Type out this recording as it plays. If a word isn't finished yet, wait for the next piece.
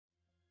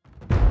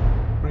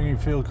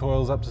Bringing field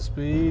coils up to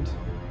speed.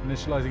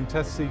 Initializing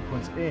test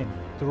sequence in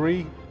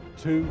 3,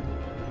 2,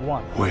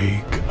 1.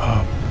 Wake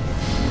up.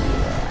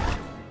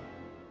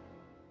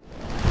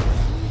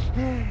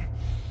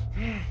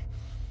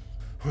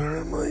 Where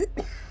am I?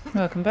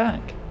 Welcome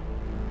back.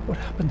 What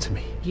happened to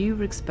me? You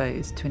were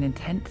exposed to an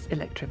intense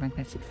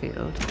electromagnetic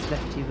field that's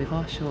left you with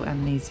partial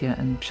amnesia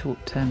and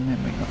short-term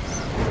memory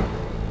loss.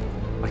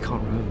 I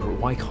can't remember it.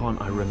 Why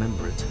can't I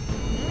remember it?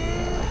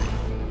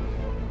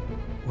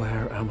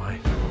 Where am I?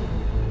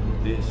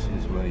 This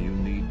is where you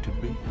need to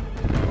be.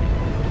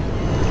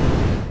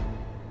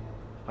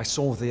 I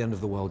saw the end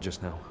of the world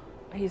just now.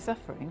 He's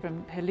suffering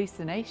from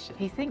hallucination.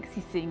 He thinks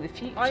he's seeing the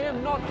future. I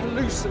am not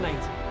hallucinating.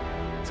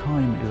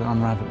 Time is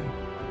unraveling.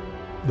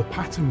 The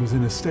pattern was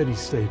in a steady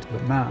state,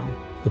 but now...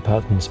 The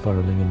pattern's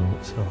spiraling in on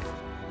itself.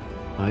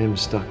 I am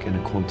stuck in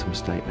a quantum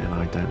state and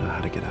I don't know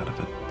how to get out of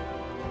it.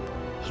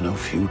 There's no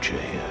future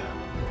here.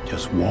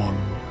 Just one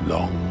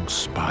long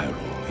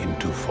spiral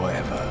into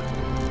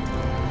forever.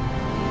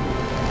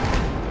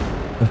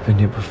 I've been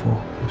here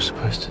before. I'm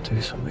supposed to do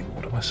something.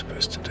 What am I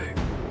supposed to do?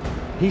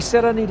 He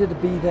said I needed to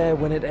be there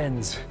when it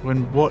ends.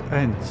 When what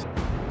ends?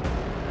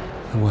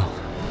 The world.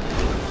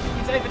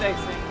 He's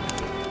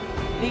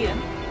overdosing. Ian?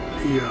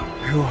 Leo,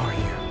 who are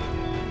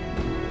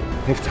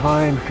you? If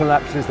time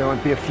collapses, there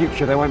won't be a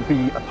future, there won't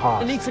be a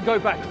past. I need to go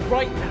back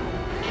right now.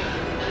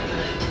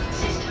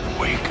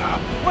 Wake up.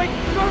 Wait,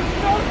 no,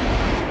 no!